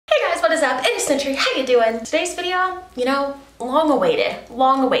is up? It is Snitchery. How you doing? Today's video, you know, long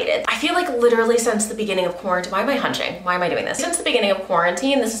awaited. I feel like literally since the beginning of quarantine, why am I hunching? Why am I doing this? Since the beginning of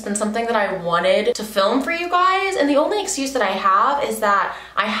quarantine, this has been something that I wanted to film for you guys, and the only excuse that I have is that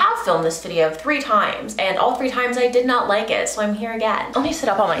I have filmed this video 3 times, and all 3 times I did not like it, so I'm here again. Let me sit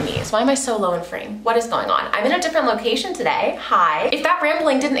up on my knees. Why am I so low in frame? What is going on? I'm in a different location today. Hi. If that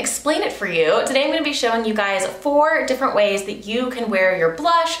rambling didn't explain it for you, today I'm gonna be showing you guys 4 different ways that you can wear your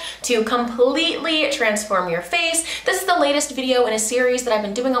blush to completely transform your face. This is the latest video in a series that I've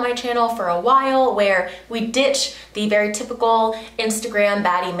been doing on my channel for a while, where we ditch the very typical Instagram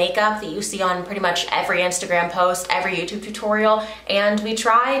baddie makeup that you see on pretty much every Instagram post, every YouTube tutorial, and we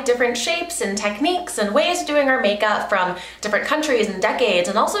try different shapes and techniques and ways of doing our makeup from different countries and decades,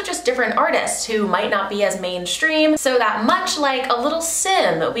 and also just different artists who might not be as mainstream, so that much like a little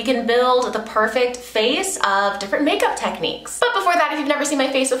sim, we can build the perfect face of different makeup techniques. But before that, if you've never seen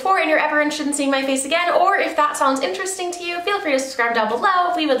my face before and you're ever interested in seeing my face again, or if that sounds interesting to you, feel free to subscribe down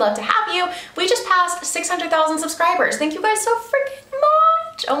below. We would love to have you. We just passed 600,000 subscribers. Thank you guys so freaking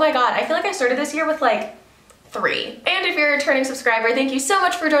much. Oh my god, I feel like I started this year with like 3. And if you're a returning subscriber, thank you so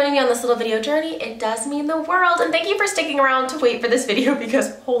much for joining me on this little video journey. It does mean the world, and thank you for sticking around to wait for this video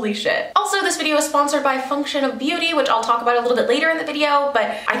because holy shit. Also, this video is sponsored by Function of Beauty, which I'll talk about a little bit later in the video,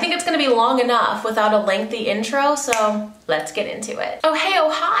 but I think it's gonna be long enough without a lengthy intro, so let's get into it. Oh hey, oh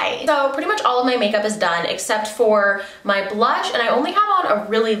hi. So pretty much all of my makeup is done except for my blush, and I only have on a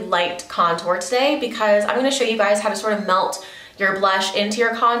really light contour today because I'm gonna show you guys how to sort of melt your blush into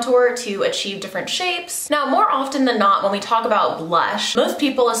your contour to achieve different shapes. Now, more often than not, when we talk about blush, most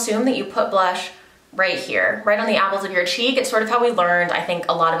people assume that you put blush right here, right on the apples of your cheek. It's sort of how we learned, I think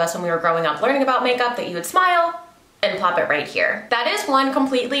a lot of us when we were growing up learning about makeup, that you would smile and plop it right here. That is one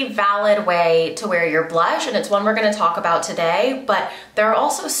completely valid way to wear your blush, and it's one we're gonna talk about today, but there are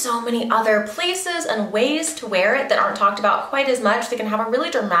also so many other places and ways to wear it that aren't talked about quite as much that can have a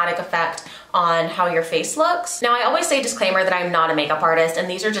really dramatic effect on how your face looks. Now, I always say disclaimer that I'm not a makeup artist, and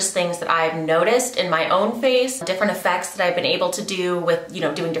these are just things that I've noticed in my own face, different effects that I've been able to do with, you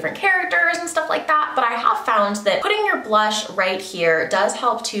know, doing different characters and stuff like that, but I have found that putting your blush right here does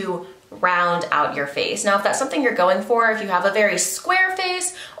help to round out your face. Now, if that's something you're going for, if you have a very square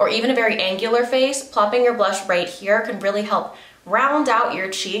face or even a very angular face, plopping your blush right here can really help round out your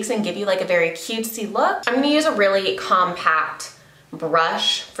cheeks and give you like a very cutesy look. I'm gonna use a really compact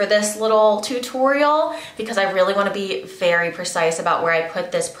brush for this little tutorial because I really want to be very precise about where I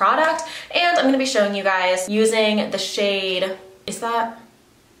put this product, and I'm going to be showing you guys using the shade, this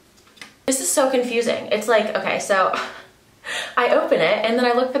is so confusing. It's like, okay, so I open it and then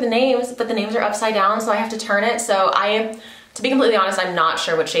I look for the names, but the names are upside down, so I have to turn it. So to be completely honest, I'm not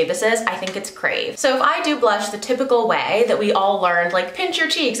sure what shade this is. I think it's Crave. So if I do blush the typical way that we all learned, like pinch your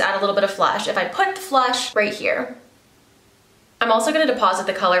cheeks, add a little bit of flush, if I put the flush right here, I'm also going to deposit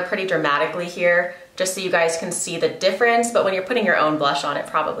the color pretty dramatically here, just so you guys can see the difference, but when you're putting your own blush on, it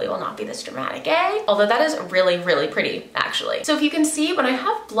probably will not be this dramatic, eh? Although that is really, really pretty, actually. So if you can see, when I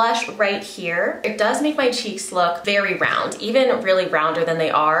have blush right here, it does make my cheeks look very round, even really rounder than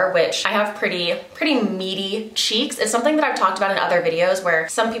they are, which I have pretty meaty cheeks. It's something that I've talked about in other videos, where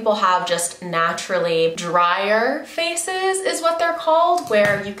some people have just naturally drier faces, is what they're called,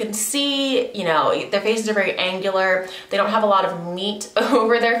 where you can see, you know, their faces are very angular, they don't have a lot of meat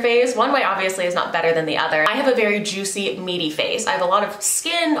over their face. One way obviously is not better than the other. I have a very juicy, meaty face. I have a lot of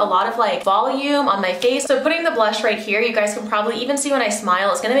skin, a lot of like volume on my face. So putting the blush right here, you guys can probably even see when I smile,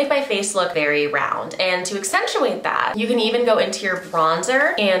 it's gonna make my face look very round. And to accentuate that, you can even go into your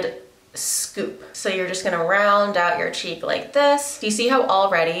bronzer and scoop. So you're just gonna round out your cheek like this. Do you see how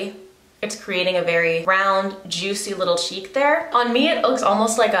already it's creating a very round, juicy little cheek there? On me, it looks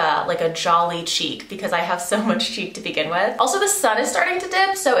almost like a jolly cheek because I have so much cheek to begin with. Also, the sun is starting to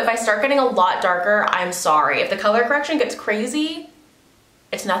dip, so if I start getting a lot darker, I'm sorry. If the color correction gets crazy,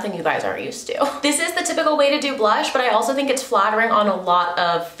 it's nothing you guys aren't used to. This is the typical way to do blush, but I also think it's flattering on a lot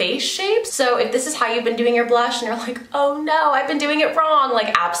of face shapes. So if this is how you've been doing your blush and you're like, oh no, I've been doing it wrong,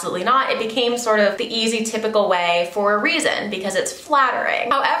 like absolutely not. It became sort of the easy, typical way for a reason, because it's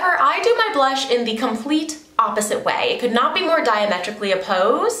flattering. However, I do my blush in the complete opposite way. It could not be more diametrically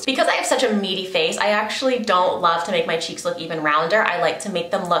opposed. Because I have such a meaty face, I actually don't love to make my cheeks look even rounder. I like to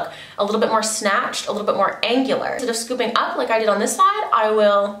make them look a little bit more snatched, a little bit more angular. Instead of scooping up like I did on this side, I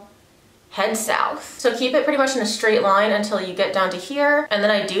will head south. So keep it pretty much in a straight line until you get down to here. And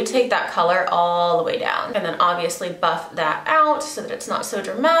then I do take that color all the way down and then obviously buff that out so that it's not so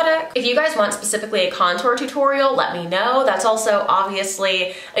dramatic. If you guys want specifically a contour tutorial, let me know. That's also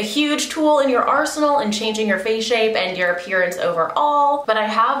obviously a huge tool in your arsenal in changing your face shape and your appearance overall. But I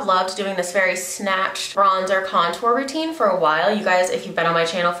have loved doing this very snatched bronzer contour routine for a while. You guys, if you've been on my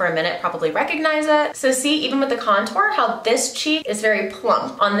channel for a minute, probably recognize it. So see, even with the contour, how this cheek is very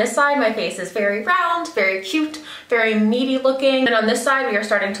plump. On this side, my face is very round, very cute, very meaty looking. And on this side, we are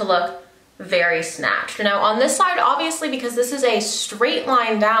starting to look very snatched. Now on this side, obviously, because this is a straight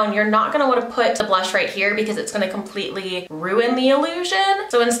line down, you're not gonna wanna put the blush right here because it's gonna completely ruin the illusion.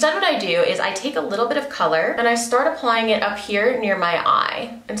 So instead what I do is I take a little bit of color and I start applying it up here near my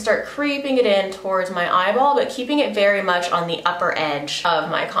eye and start creeping it in towards my eyeball, but keeping it very much on the upper edge of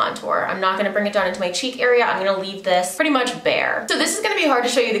my contour. I'm not gonna bring it down into my cheek area. I'm gonna leave this pretty much bare. So this is gonna be hard to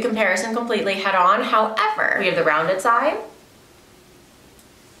show you the comparison completely head on. However, we have the rounded side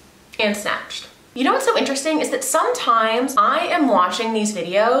and snatched. You know what's so interesting is that sometimes I am watching these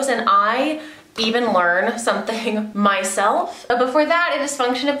videos and I even learn something myself. But before that, it is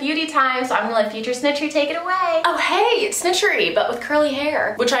Function of Beauty time, so I'm gonna let future Snitchery take it away. Oh hey, it's Snitchery, but with curly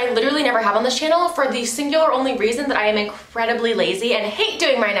hair, which I literally never have on this channel for the singular only reason that I am incredibly lazy and hate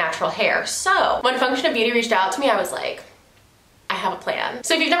doing my natural hair. So when Function of Beauty reached out to me, I was like, I have a plan.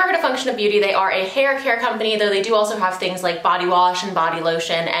 So if you've never heard of Function of Beauty, they are a hair care company, though they do also have things like body wash and body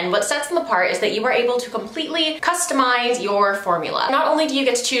lotion. And what sets them apart is that you are able to completely customize your formula. Not only do you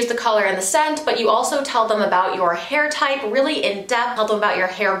get to choose the color and the scent, but you also tell them about your hair type really in depth, tell them about your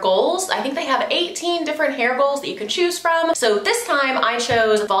hair goals. I think they have 18 different hair goals that you can choose from. So this time I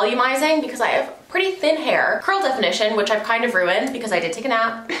chose volumizing because I have pretty thin hair, curl definition, which I've kind of ruined because I did take a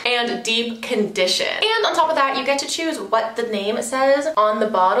nap, and deep condition. And on top of that, you get to choose what the name says on the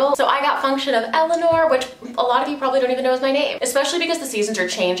bottle. So I got Function of Eleanor, which a lot of you probably don't even know is my name, especially because the seasons are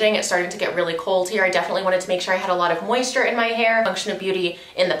changing. It's starting to get really cold here. I definitely wanted to make sure I had a lot of moisture in my hair. Function of Beauty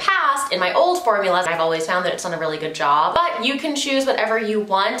in the past, in my old formulas, I've always found that it's done a really good job, but you can choose whatever you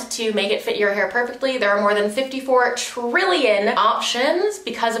want to make it fit your hair perfectly. There are more than 54 trillion options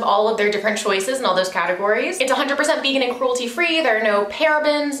because of all of their different choices in all those categories. It's 100% vegan and cruelty free. There are no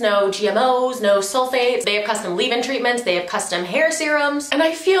parabens, no GMOs, no sulfates. They have custom leave-in treatments. They have custom hair serums. And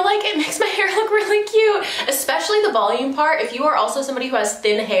I feel like it makes my hair look really cute, especially the volume part. If you are also somebody who has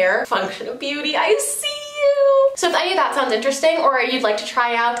thin hair, Function of Beauty, I see you. So if any of that sounds interesting, or you'd like to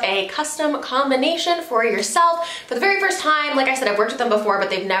try out a custom combination for yourself for the very first time, like I said, I've worked with them before, but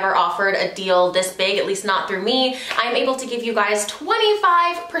they've never offered a deal this big, at least not through me. I'm able to give you guys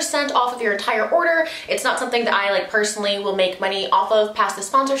 25% off of your entire order. It's not something that I personally will make money off of past the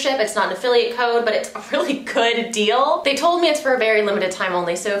sponsorship. It's not an affiliate code, but it's a really good deal. They told me it's for a very limited time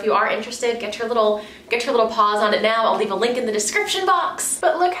only, so if you are interested, get your little paws on it now. I'll leave a link in the description box.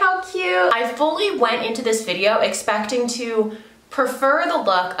 But look how cute. I fully went into this video expecting to prefer the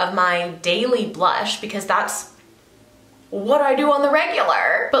look of my daily blush because that's what I do on the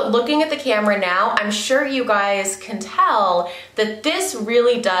regular. But looking at the camera now, I'm sure you guys can tell that this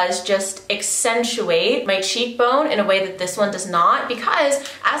really does just accentuate my cheekbone in a way that this one does not, because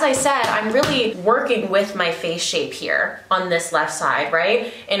as I said, I'm really working with my face shape here on this left side,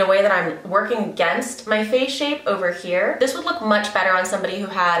 right? In a way that I'm working against my face shape over here. This would look much better on somebody who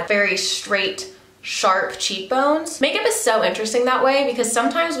had very straight, sharp cheekbones. Makeup is so interesting that way because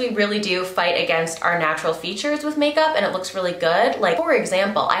sometimes we really do fight against our natural features with makeup and it looks really good. Like for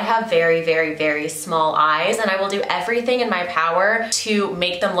example, I have very, very, very small eyes and I will do everything in my power to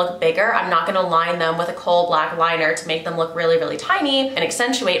make them look bigger. I'm not gonna line them with a coal black liner to make them look really, really tiny and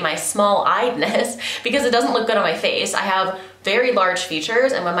accentuate my small-eyedness because it doesn't look good on my face. I have very large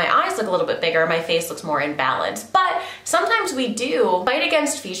features, and when my eyes look a little bit bigger, my face looks more in balance. But sometimes we do fight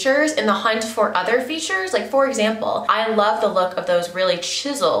against features in the hunt for other features. Like for example, I love the look of those really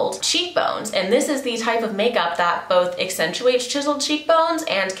chiseled cheekbones, and this is the type of makeup that both accentuates chiseled cheekbones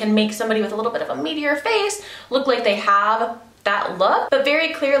and can make somebody with a little bit of a meatier face look like they have that look. But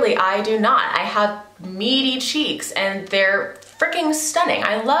very clearly, I do not. I have meaty cheeks, and they're freaking stunning.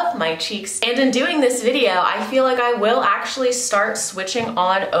 I love my cheeks. And in doing this video, I feel like I will actually start switching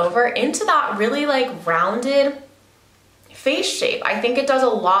on over into that really rounded face shape. I think it does a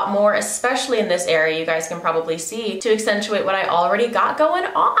lot more, especially in this area, you guys can probably see, to accentuate what I already got going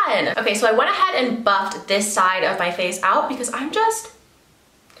on. Okay, so I went ahead and buffed this side of my face out because I'm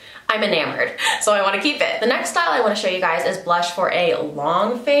enamored, so I want to keep it. The next style I want to show you guys is blush for a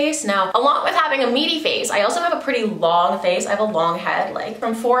long face. Now, along with having a meaty face, I also have a pretty long face. I have a long head, like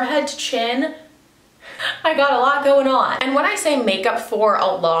from forehead to chin. I got a lot going on. And when I say makeup for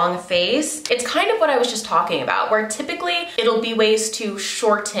a long face, it's kind of what I was just talking about, where typically it'll be ways to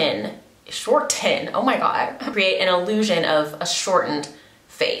shorten, oh my God, create an illusion of a shortened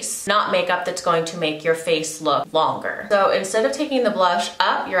face, not makeup that's going to make your face look longer. So instead of taking the blush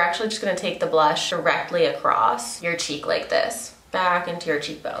up, you're actually just gonna take the blush directly across your cheek like this, back into your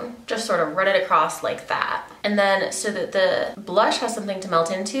cheekbone. Just sort of run it across like that. And then so that the blush has something to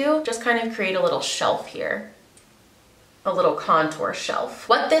melt into, just kind of create a little shelf here. A little contour shelf.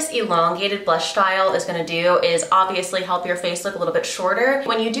 What this elongated blush style is gonna do is obviously help your face look a little bit shorter.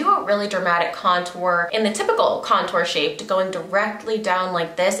 When you do a really dramatic contour in the typical contour shape, going directly down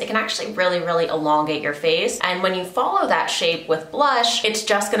like this, it can actually really elongate your face. And when you follow that shape with blush, it's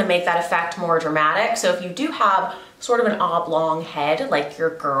just gonna make that effect more dramatic. So if you do have sort of an oblong head like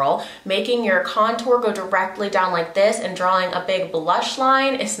your girl, making your contour go directly down like this and drawing a big blush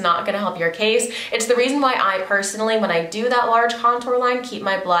line is not gonna help your case. It's the reason why I personally, when I do that large contour line, keep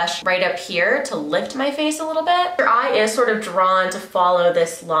my blush right up here to lift my face a little bit. Your eye is sort of drawn to follow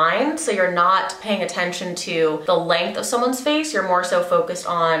this line, so you're not paying attention to the length of someone's face, you're more so focused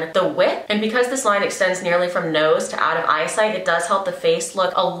on the width. And because this line extends nearly from nose to out of eyesight, it does help the face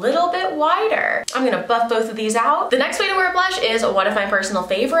look a little bit wider. I'm gonna buff both of these out. The next way to wear blush is one of my personal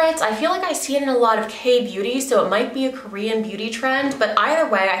favorites. I feel like I see it in a lot of K-beauty, so it might be a Korean beauty trend, but either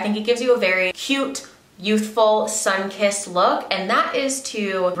way, I think it gives you a very cute, youthful, sun-kissed look, and that is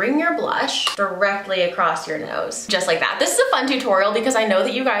to bring your blush directly across your nose, just like that. This is a fun tutorial because I know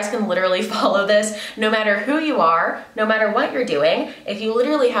that you guys can literally follow this no matter who you are, no matter what you're doing. If you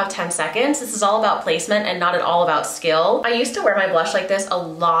literally have 10 seconds, this is all about placement and not at all about skill. I used to wear my blush like this a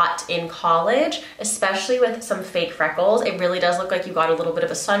lot in college, especially with some fake freckles. It really does look like you got a little bit of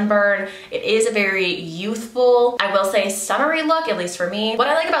a sunburn. It is a very youthful, I will say summery look, at least for me. What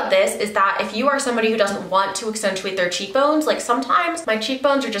I like about this is that if you are somebody who doesn't want to accentuate their cheekbones, like sometimes my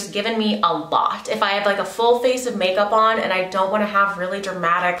cheekbones are just giving me a lot. If I have like a full face of makeup on and I don't want to have really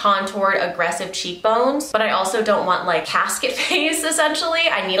dramatic, contoured, aggressive cheekbones, but I also don't want like casket face essentially,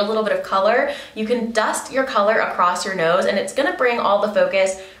 I need a little bit of color, you can dust your color across your nose and it's gonna bring all the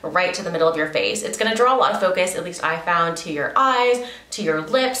focus right to the middle of your face. It's gonna draw a lot of focus, at least I found, to your eyes, to your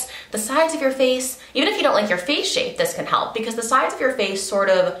lips, the sides of your face. Even if you don't like your face shape, this can help because the sides of your face sort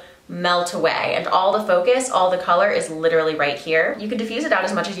of melt away and all the focus, all the color is literally right here. You can diffuse it out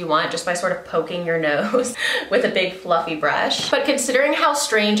as much as you want just by sort of poking your nose with a big fluffy brush. But considering how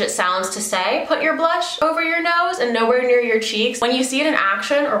strange it sounds to say, put your blush over your nose and nowhere near your cheeks, when you see it in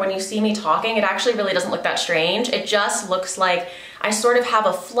action or when you see me talking, it actually really doesn't look that strange. It just looks like I sort of have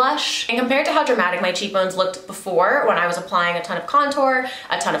a flush. And compared to how dramatic my cheekbones looked before when I was applying a ton of contour,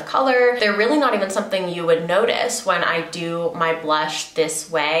 a ton of color, they're really not even something you would notice when I do my blush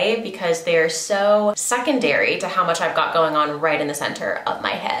this way because they're so secondary to how much I've got going on right in the center of my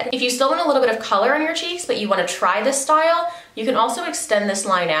head. If you still want a little bit of color on your cheeks, but you want to try this style, you can also extend this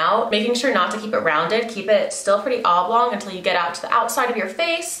line out, making sure not to keep it rounded. Keep it still pretty oblong until you get out to the outside of your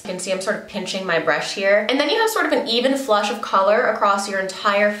face. You can see I'm sort of pinching my brush here. And then you have sort of an even flush of color across your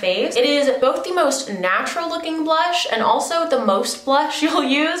entire face. It is both the most natural looking blush and also the most blush you'll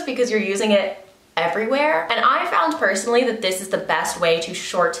use because you're using it everywhere. And I found personally that this is the best way to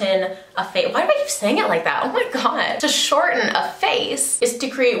shorten a face. Why do I keep saying it like that? Oh my God. To shorten a face is to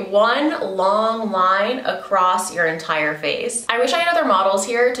create one long line across your entire face. I wish I had other models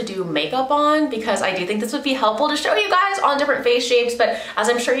here to do makeup on because I do think this would be helpful to show you guys on different face shapes, but as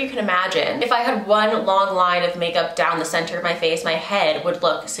I'm sure you can imagine, if I had one long line of makeup down the center of my face, my head would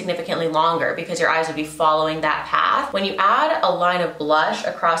look significantly longer because your eyes would be following that path. When you add a line of blush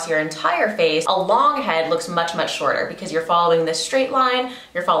across your entire face, a long head looks much shorter because you're following this straight line,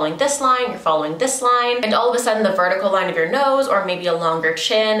 you're following this line, you're following this line, and all of a sudden the vertical line of your nose or maybe a longer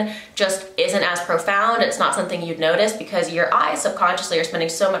chin just isn't as profound. It's not something you'd notice because your eyes subconsciously are spending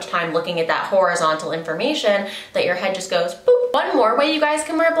so much time looking at that horizontal information that your head just goes boop. One more way you guys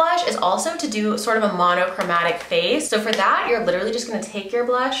can wear blush is also to do sort of a monochromatic face. So for that, you're literally just gonna take your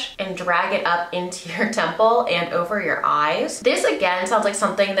blush and drag it up into your temple and over your eyes. This again sounds like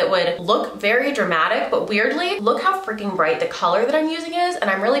something that would look very dramatic, but weirdly, look how freaking bright the color that I'm using is, and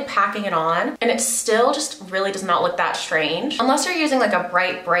I'm really packing it on, and it still just really does not look that strange. Unless you're using like a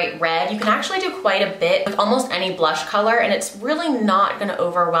bright red, you can actually do quite a bit with almost any blush color, and it's really not gonna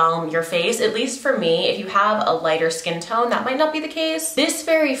overwhelm your face, at least for me. If you have a lighter skin tone, that might not be the case. This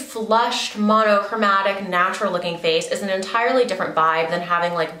very flushed, monochromatic, natural looking face is an entirely different vibe than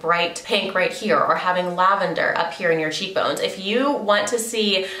having like bright pink right here or having lavender up here in your cheekbones. If you want to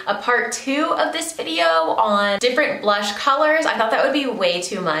see a part 2 of this video on different blush colors, I thought that would be way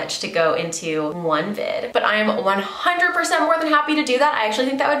too much to go into one vid, but I am 100% more than happy to do that. I actually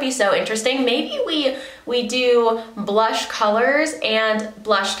think that would be so interesting. Maybe we do blush colors and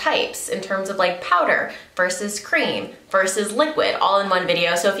blush types in terms of like powder versus cream versus liquid all in one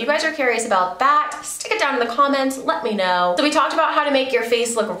video. So if you guys are curious about that, stick it down in the comments, let me know. So we talked about how to make your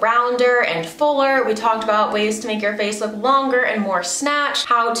face look rounder and fuller. We talked about ways to make your face look longer and more snatched,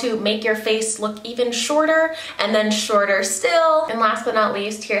 how to make your face look even shorter and then shorter still. And last but not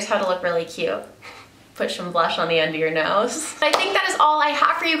least, here's how to look really cute. Put some blush on the end of your nose. I think that is all I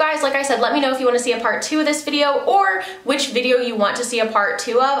have for you guys. Like I said, let me know if you want to see a part 2 of this video or which video you want to see a part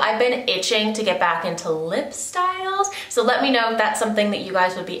 2 of. I've been itching to get back into lip styles, so let me know if that's something that you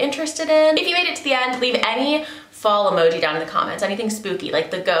guys would be interested in. If you made it to the end, leave any fall emoji down in the comments. Anything spooky,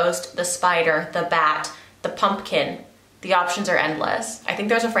 like the ghost, the spider, the bat, the pumpkin. The options are endless. I think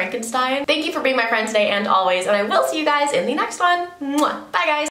there's a Frankenstein. Thank you for being my friend today and always, and I will see you guys in the next one. Mwah. Bye guys.